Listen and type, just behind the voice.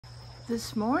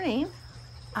This morning,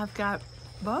 I've got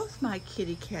both my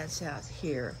kitty cats out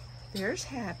here. There's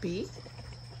Happy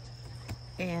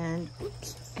and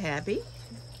Abby.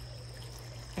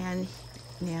 And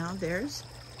now there's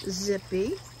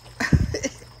Zippy.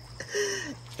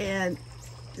 And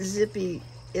Zippy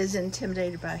is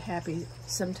intimidated by Happy.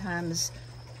 Sometimes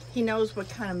he knows what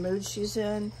kind of mood she's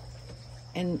in.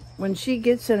 And when she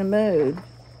gets in a mood,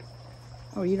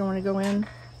 oh, you don't want to go in?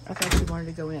 I thought you wanted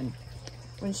to go in.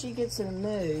 When she gets in a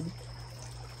mood,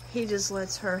 he just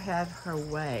lets her have her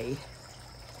way.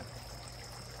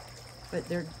 But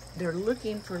they're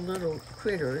looking for little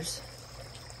critters.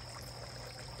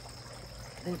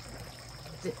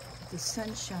 The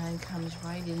sunshine comes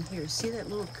right in here. See that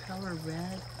little color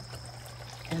red?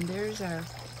 And there's our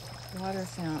water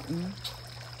fountain.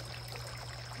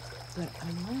 But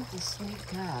I wanted to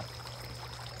sneak up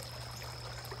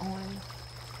on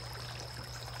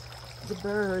the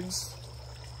birds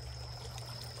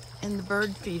in the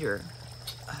bird feeder.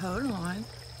 Hold on.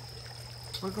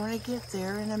 We're going to get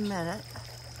there in a minute.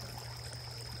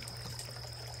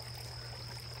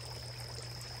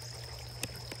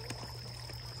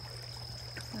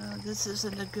 This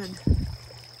isn't a good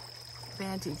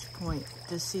vantage point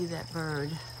to see that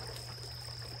bird.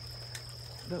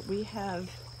 But we have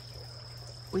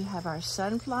our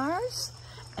sunflowers,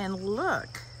 and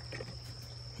look,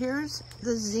 here's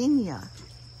the zinnia.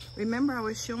 Remember I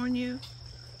was showing you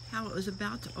how it was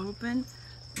about to open?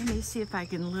 Let me see if I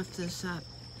can lift this up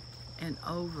and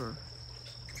over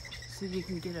so you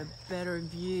can get a better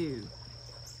view.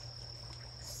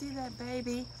 See that,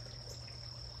 baby?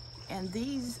 And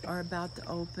these are about to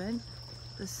open.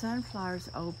 The sunflowers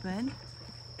open.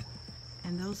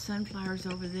 And those sunflowers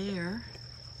over there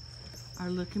are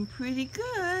looking pretty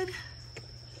good.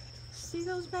 See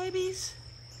those babies?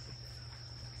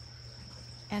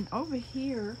 And over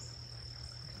here,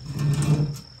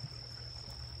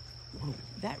 whoa,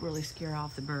 that really scared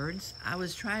off the birds. I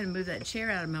was trying to move that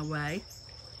chair out of my way.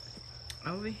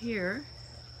 Over here,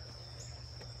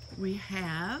 we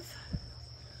have,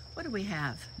 what do we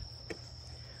have?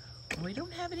 Well, we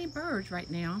don't have any birds right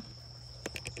now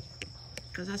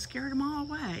because I scared them all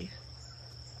away.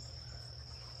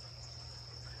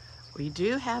 We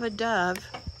do have a dove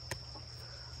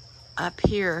up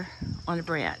here on a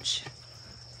branch.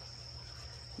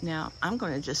 Now, I'm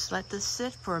going to just let this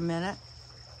sit for a minute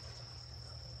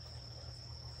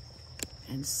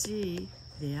and see.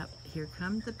 Yep, here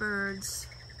come the birds.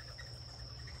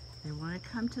 They want to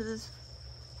come to this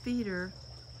feeder.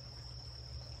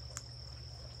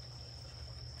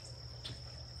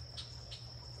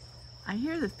 I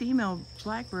hear the female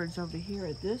blackbirds over here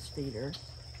at this feeder.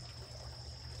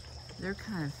 They're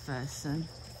kind of fussing.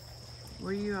 What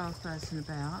are you all fussing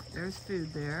about? There's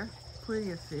food there,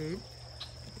 plenty of food.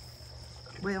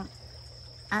 Well,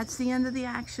 that's the end of the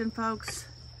action, folks.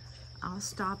 I'll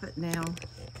stop it now.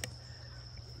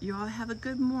 You all have a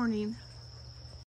good morning.